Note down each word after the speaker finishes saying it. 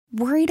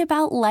Worried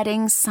about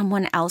letting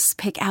someone else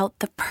pick out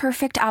the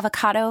perfect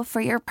avocado for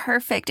your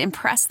perfect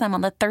impress them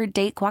on the third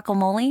date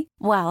guacamole?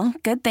 Well,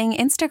 good thing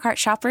Instacart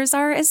shoppers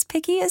are as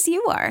picky as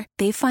you are.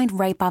 They find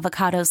ripe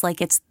avocados like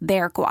it's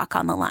their guac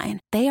on the line.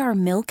 They are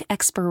milk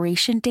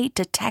expiration date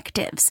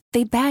detectives.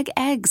 They bag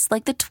eggs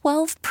like the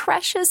 12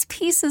 precious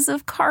pieces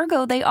of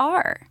cargo they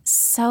are.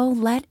 So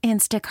let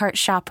Instacart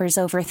shoppers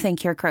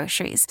overthink your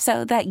groceries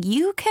so that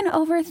you can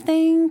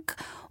overthink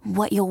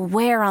what you'll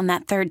wear on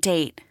that third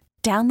date.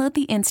 Download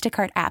the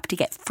Instacart app to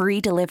get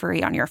free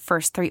delivery on your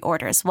first 3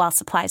 orders while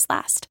supplies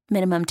last.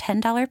 Minimum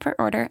 $10 per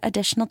order.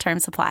 Additional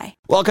terms apply.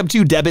 Welcome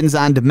to Debbins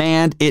on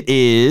Demand. It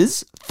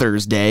is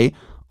Thursday,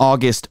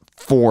 August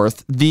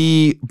 4th.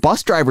 The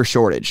bus driver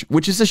shortage,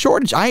 which is a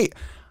shortage.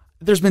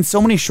 There's been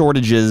so many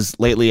shortages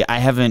lately. We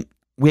haven't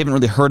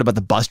really heard about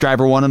the bus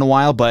driver one in a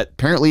while, but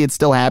apparently it's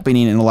still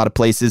happening in a lot of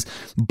places.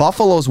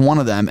 Buffalo's one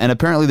of them, and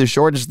apparently the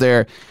shortage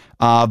there,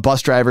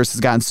 bus drivers, has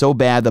gotten so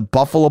bad that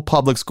Buffalo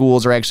public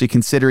schools are actually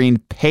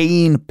considering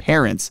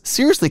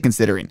seriously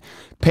considering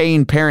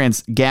paying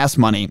parents gas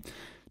money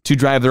to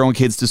drive their own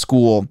kids to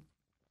school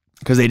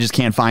because they just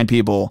can't find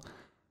people.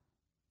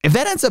 If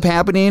that ends up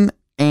happening,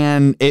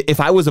 and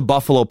if I was a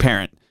Buffalo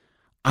parent,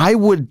 I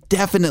would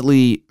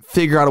definitely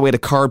figure out a way to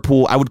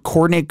carpool. I would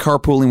coordinate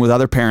carpooling with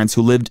other parents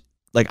who lived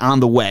like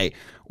on the way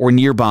or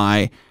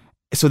nearby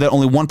so that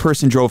only one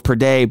person drove per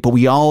day, but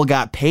we all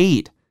got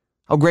paid.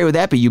 How great would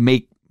that be? You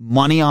make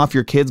money off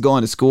your kids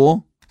going to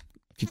school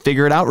if you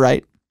figure it out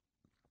right.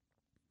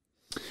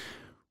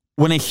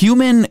 When a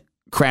human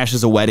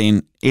crashes a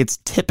wedding, it's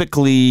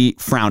typically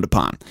frowned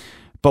upon.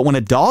 But when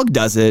a dog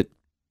does it,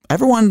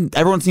 everyone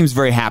seems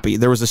very happy.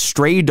 There was a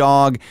stray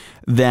dog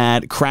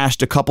that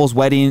crashed a couple's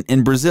wedding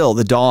in Brazil.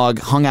 The dog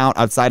hung out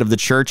outside of the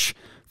church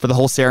for the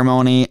whole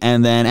ceremony,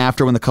 and then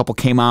after, when the couple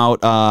came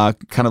out,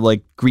 kind of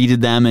like greeted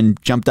them and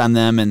jumped on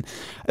them, and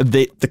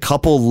the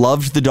couple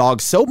loved the dog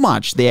so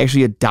much they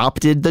actually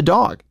adopted the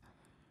dog.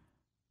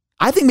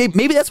 I think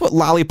maybe that's what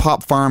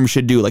Lollipop Farm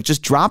should do. Like,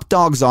 just drop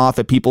dogs off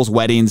at people's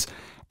weddings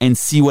and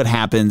see what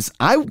happens.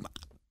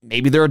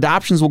 Maybe their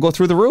adoptions will go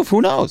through the roof. Who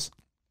knows?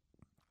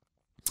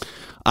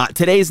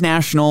 Today's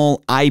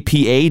National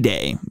IPA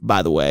Day,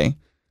 by the way.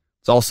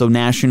 It's also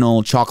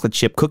National Chocolate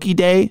Chip Cookie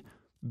Day.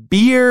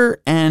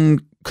 Beer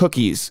and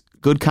cookies,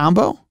 good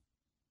combo?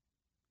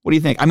 What do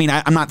you think? I mean,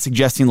 I'm not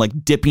suggesting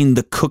like dipping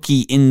the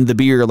cookie in the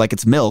beer like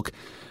it's milk,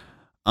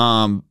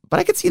 but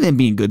I could see them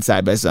being good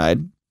side by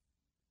side.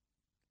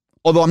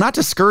 Although I'm not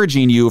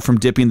discouraging you from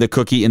dipping the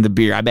cookie in the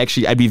beer.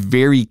 I'd be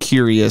very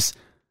curious.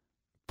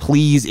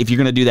 Please, if you're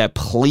going to do that,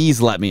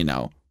 please let me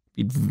know.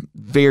 Be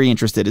very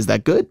interested. Is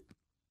that good?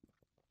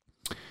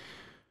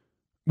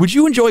 Would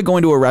you enjoy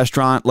going to a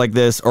restaurant like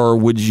this, or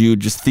would you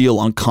just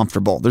feel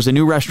uncomfortable? There's a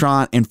new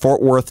restaurant in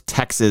Fort Worth,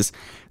 Texas,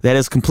 that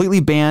has completely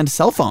banned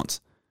cell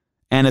phones.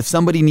 And if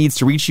somebody needs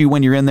to reach you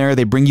when you're in there,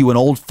 they bring you an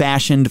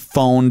old-fashioned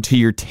phone to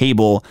your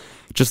table,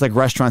 just like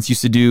restaurants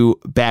used to do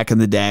back in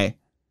the day.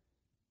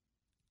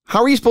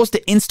 How are you supposed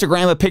to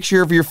Instagram a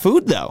picture of your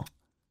food, though?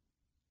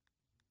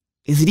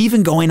 Is it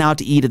even going out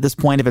to eat at this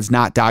point if it's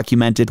not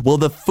documented? Will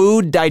the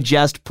food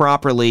digest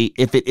properly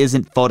if it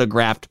isn't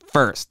photographed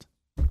first?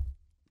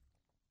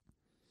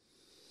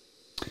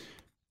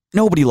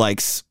 Nobody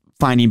likes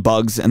finding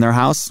bugs in their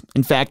house.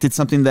 In fact, it's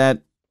something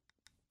that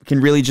can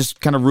really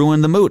just kind of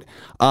ruin the mood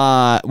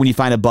when you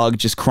find a bug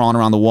just crawling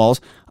around the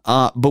walls.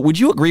 But would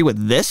you agree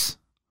with this?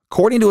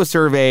 According to a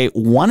survey,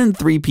 1 in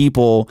 3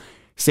 people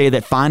say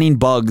that finding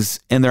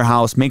bugs in their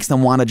house makes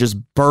them want to just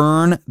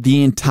burn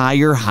the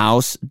entire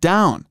house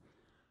down.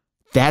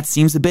 That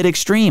seems a bit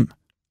extreme,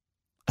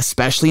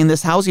 especially in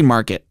this housing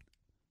market.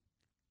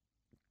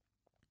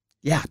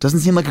 Yeah, it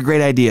doesn't seem like a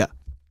great idea.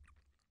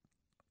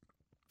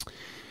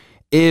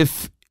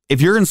 If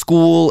you're in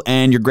school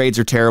and your grades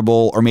are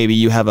terrible, or maybe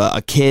you have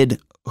a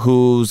kid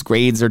whose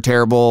grades are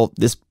terrible,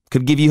 this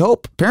could give you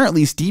hope.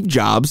 Apparently, Steve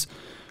Jobs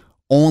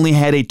only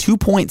had a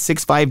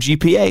 2.65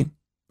 GPA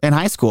in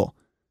high school,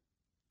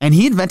 and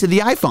he invented the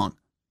iPhone,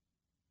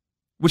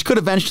 which could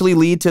eventually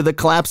lead to the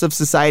collapse of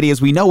society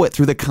as we know it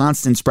through the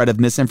constant spread of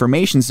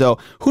misinformation. So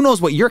who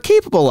knows what you're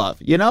capable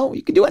of? You know,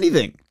 you can do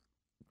anything.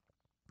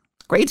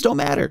 Grades don't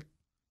matter.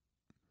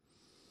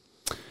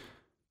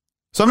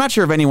 So I'm not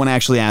sure if anyone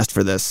actually asked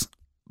for this,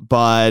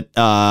 but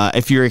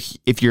if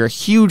you're a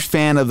huge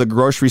fan of the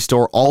grocery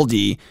store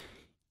Aldi,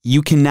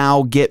 you can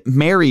now get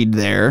married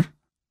there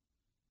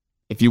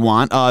if you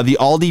want. The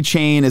Aldi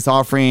chain is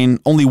offering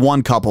only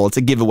one couple. It's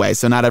a giveaway,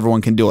 so not everyone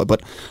can do it.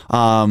 But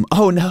they're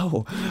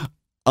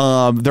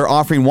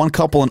offering one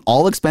couple an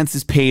all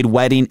expenses paid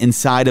wedding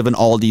inside of an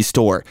Aldi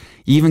store.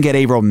 You even get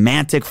a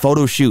romantic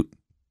photo shoot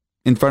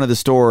in front of the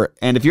store.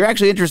 And if you're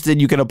actually interested,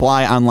 you can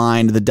apply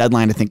online. The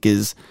deadline, I think,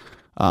 is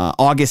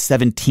August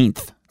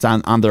 17th. It's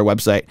on their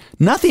website.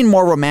 Nothing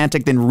more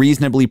romantic than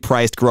reasonably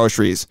priced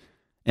groceries,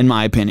 in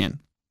my opinion.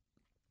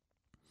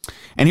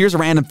 And here's a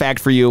random fact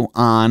for you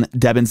on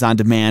Debbins on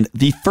Demand.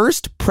 The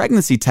first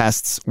pregnancy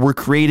tests were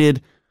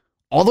created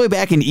all the way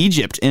back in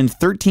Egypt in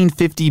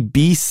 1350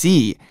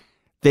 BC.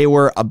 they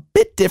were a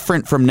bit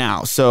different from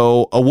now.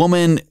 So a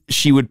woman,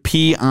 she would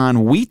pee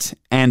on wheat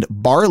and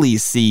barley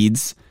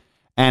seeds.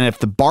 And if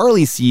the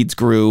barley seeds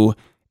grew,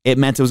 it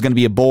meant it was going to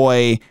be a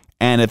boy.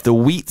 And if the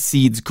wheat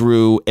seeds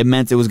grew, it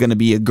meant it was going to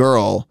be a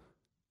girl.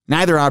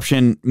 Neither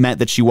option meant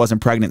that she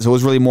wasn't pregnant. So it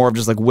was really more of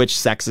just like which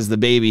sex is the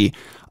baby.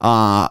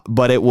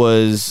 But it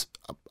was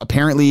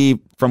apparently,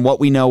 from what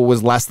we know,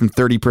 was less than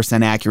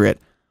 30% accurate,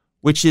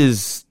 which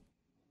is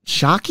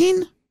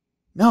shocking.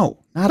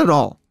 No, not at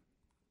all.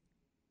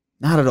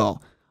 Not at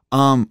all.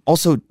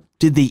 Also,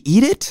 did they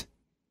eat it?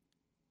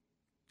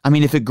 I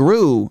mean, if it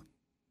grew,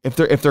 if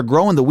they're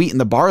growing the wheat and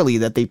the barley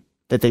that they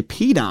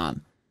peed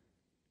on,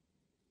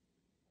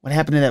 what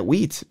happened to that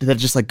wheat? Did that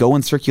just like go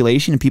in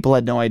circulation and people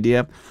had no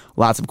idea?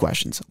 Lots of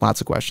questions.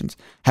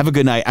 Have a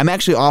good night. I'm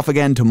actually off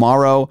again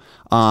tomorrow.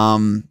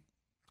 I'm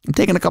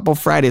taking a couple of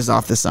Fridays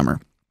off this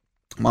summer.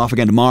 I'm off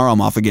again tomorrow.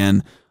 I'm off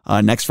again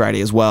next Friday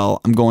as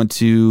well. I'm going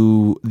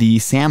to the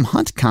Sam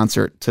Hunt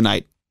concert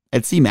tonight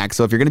at CMAX.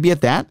 So if you're going to be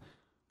at that,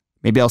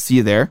 maybe I'll see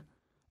you there.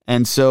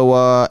 And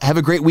so have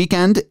a great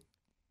weekend.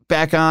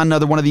 Back on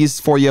another one of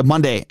these for you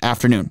Monday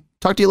afternoon.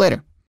 Talk to you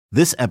later.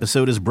 This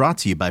episode is brought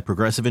to you by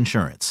Progressive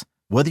Insurance.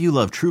 Whether you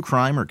love true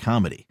crime or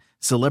comedy,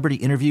 celebrity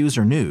interviews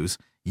or news,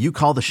 you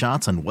call the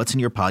shots on what's in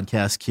your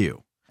podcast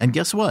queue. And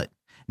guess what?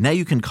 Now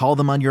you can call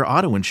them on your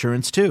auto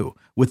insurance too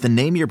with the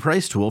Name Your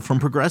Price tool from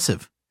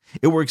Progressive.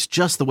 It works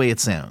just the way it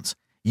sounds.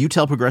 You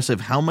tell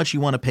Progressive how much you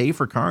want to pay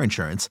for car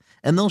insurance,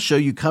 and they'll show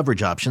you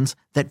coverage options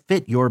that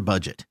fit your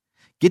budget.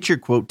 Get your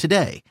quote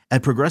today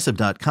at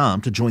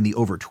Progressive.com to join the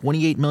over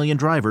 28 million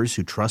drivers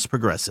who trust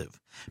Progressive.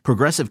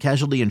 Progressive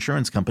Casualty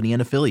Insurance Company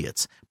and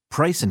Affiliates.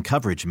 Price and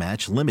coverage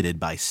match limited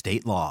by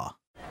state law.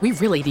 We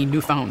really need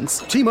new phones.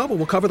 T-Mobile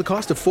will cover the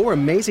cost of 4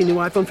 amazing new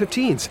iPhone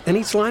 15s, and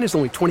each line is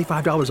only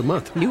 $25 a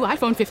month. New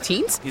iPhone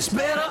 15s? It's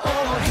better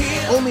over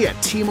here. Only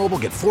at T-Mobile,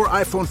 get 4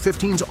 iPhone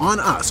 15s on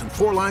us and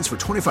 4 lines for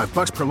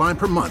 $25 per line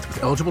per month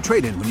with eligible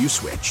trade-in when you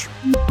switch.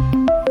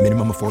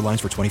 Minimum of 4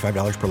 lines for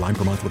 $25 per line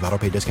per month with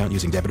autopay discount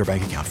using debit or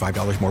bank account.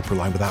 $5 more per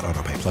line without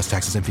autopay, plus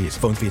taxes and fees.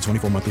 Phone fee at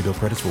 24 monthly bill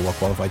credits for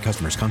well-qualified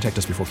customers. Contact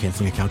us before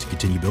canceling account to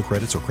continue bill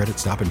credits or credit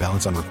stop and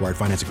balance on required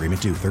finance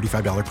agreement due.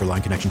 $35 per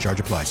line connection charge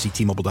applies. See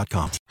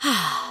T-Mobile.com.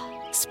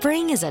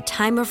 Spring is a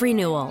time of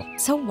renewal,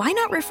 so why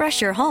not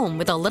refresh your home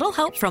with a little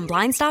help from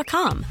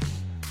Blinds.com?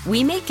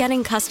 We make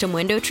getting custom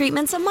window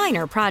treatments a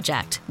minor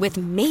project with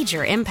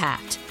major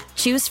impact.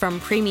 Choose from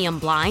premium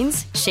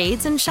blinds,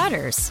 shades, and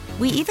shutters.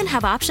 We even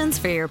have options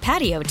for your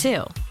patio,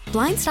 too.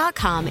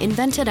 Blinds.com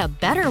invented a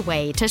better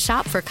way to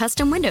shop for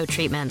custom window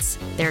treatments.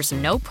 There's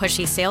no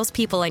pushy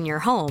salespeople in your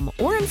home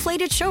or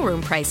inflated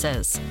showroom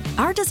prices.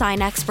 Our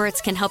design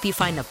experts can help you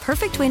find the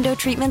perfect window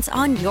treatments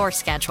on your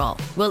schedule.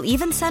 We'll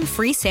even send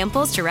free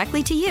samples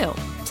directly to you.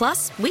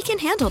 Plus, we can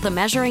handle the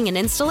measuring and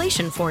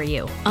installation for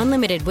you.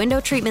 Unlimited window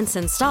treatments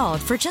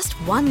installed for just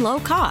one low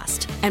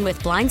cost. And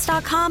with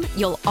Blinds.com,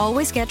 you'll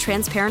always get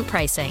transparent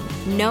pricing.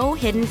 No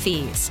hidden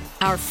fees.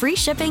 Our free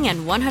shipping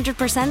and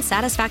 100%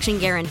 satisfaction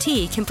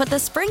guarantee can put the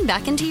spring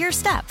back into your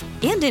step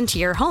and into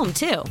your home,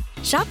 too.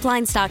 Shop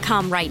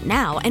Blinds.com right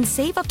now and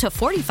save up to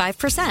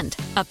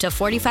 45%. Up to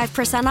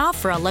 45% off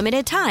for a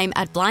limited time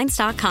at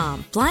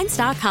Blinds.com.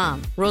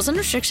 Blinds.com. Rules and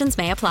restrictions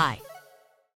may apply.